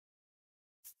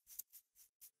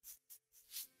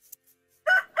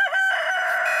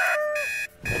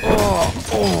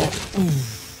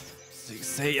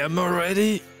6 a.m.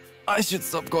 already? I should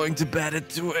stop going to bed at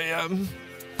 2 a.m.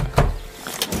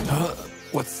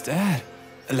 What's that?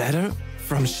 A letter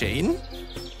from Shane?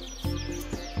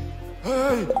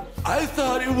 Hey, I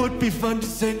thought it would be fun to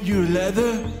send you a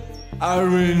letter. I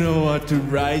already know what to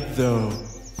write though.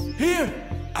 Here,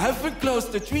 I've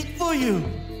enclosed a treat for you.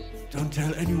 Don't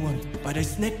tell anyone, but I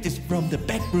snagged this from the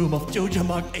back room of Joja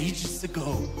Mark ages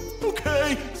ago.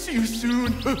 Okay, see you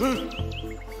soon.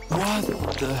 What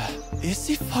the? Is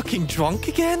he fucking drunk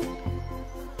again?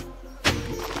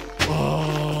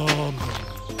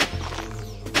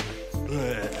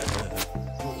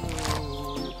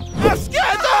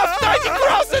 Get off 90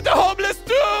 Cross and the homeless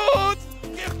dude!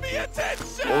 Give me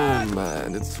attention! Oh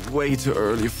man, it's way too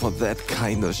early for that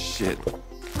kind of shit.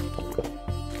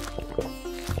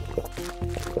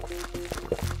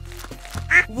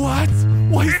 What?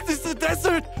 Why is this a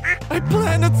desert? I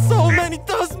planted so many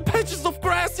dozen patches of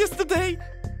grass yesterday.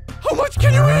 How much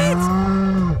can you eat?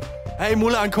 Hey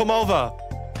Mulan, come over.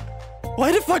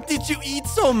 Why the fuck did you eat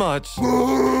so much?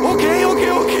 Okay.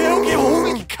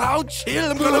 Holy cow,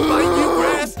 chill. I'm gonna buy you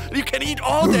grass. You can eat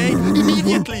all day,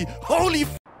 immediately. Holy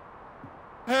f.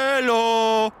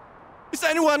 Hello? Is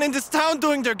anyone in this town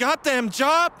doing their goddamn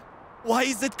job? Why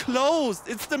is it closed?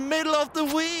 It's the middle of the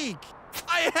week.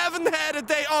 I haven't had a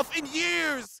day off in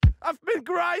years. I've been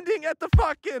grinding at the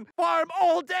fucking farm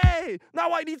all day.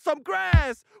 Now I need some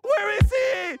grass. Where is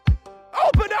he?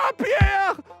 Open up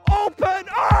here! Open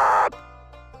up!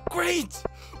 Great!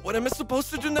 What am I supposed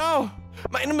to do now?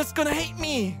 My enemy's gonna hate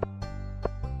me.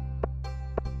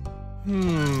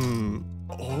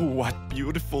 Oh, what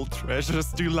beautiful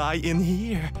treasures do lie in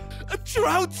here. A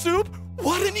trout soup?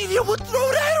 What an idiot would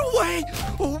throw that away!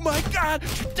 Oh my god,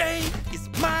 today is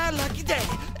my lucky day,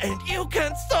 and you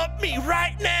can't stop me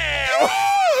right now!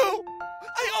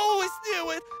 I always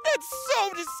knew it! That's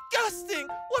so disgusting!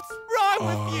 What's wrong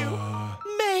with you?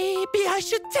 Maybe I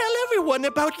should tell everyone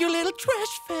about your little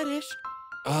trash fetish.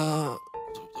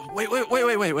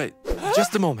 Wait. Huh?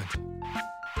 Just a moment.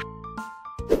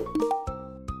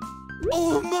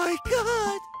 Oh my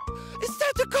god! Is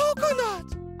that the coconut?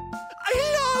 I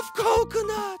love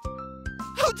coconut!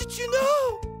 How did you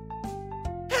know?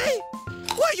 Hey!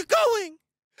 Where are you going?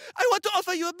 I want to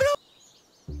offer you a blow.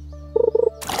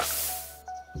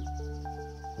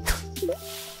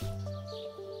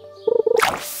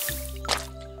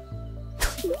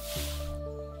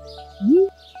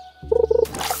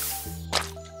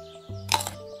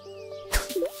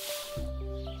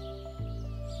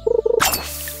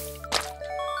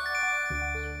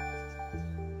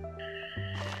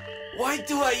 Why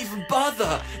do I even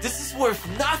bother? This is worth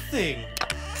nothing.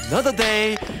 Another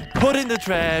day, put in the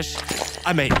trash.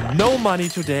 I made no money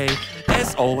today,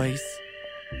 as always.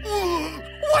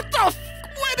 What the f?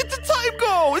 Where did the time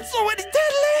go? It's already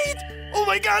that late. Oh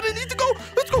my god, I need to go.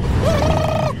 Let's go.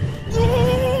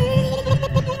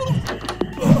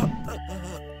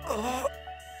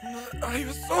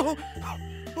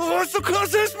 I'm so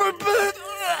close. Here's my bed.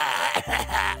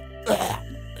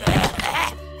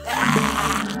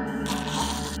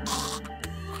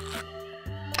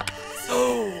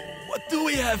 So, what do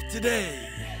we have today?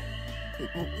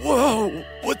 Whoa,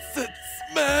 what's that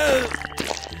smell?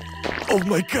 Oh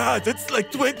my god, that's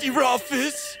like 20 raw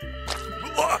fish.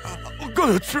 I'm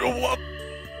gonna throw up.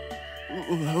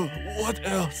 What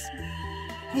else?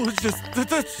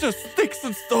 That's just sticks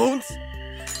and stones.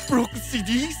 Broken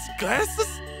CDs,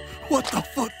 glasses. What the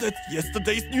fuck? That's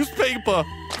yesterday's newspaper.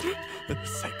 A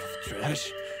sack of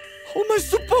trash. How am I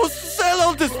supposed to sell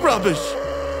all this rubbish?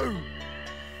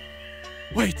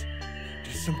 Wait,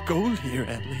 there's some gold here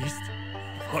at least.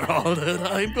 For all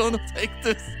that, I'm gonna take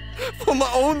this for my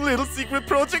own little secret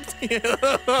project here.